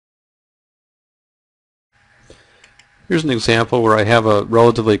Here's an example where I have a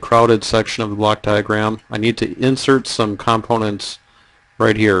relatively crowded section of the block diagram. I need to insert some components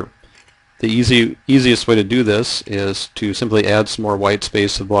right here. The easiest way to do this is to simply add some more white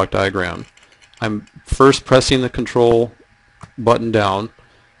space to the block diagram. I'm first pressing the control button down,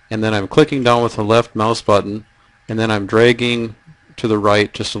 and then I'm clicking down with the left mouse button, and then I'm dragging to the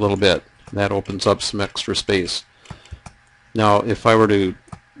right just a little bit. That opens up some extra space. Now if I were to,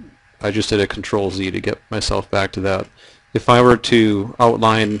 I just did a control Z to get myself back to that. If I were to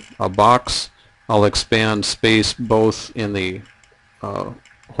outline a box, I'll expand space both in the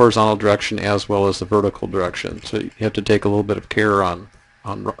horizontal direction as well as the vertical direction. So you have to take a little bit of care on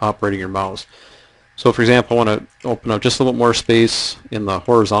operating your mouse. So for example, I want to open up just a little more space in the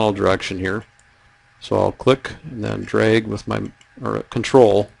horizontal direction here. So I'll click and then drag with my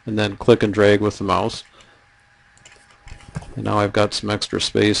control, and then click and drag with the mouse. And now I've got some extra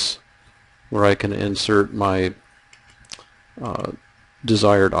space where I can insert my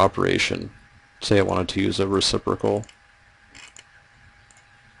desired operation. Say I wanted to use a reciprocal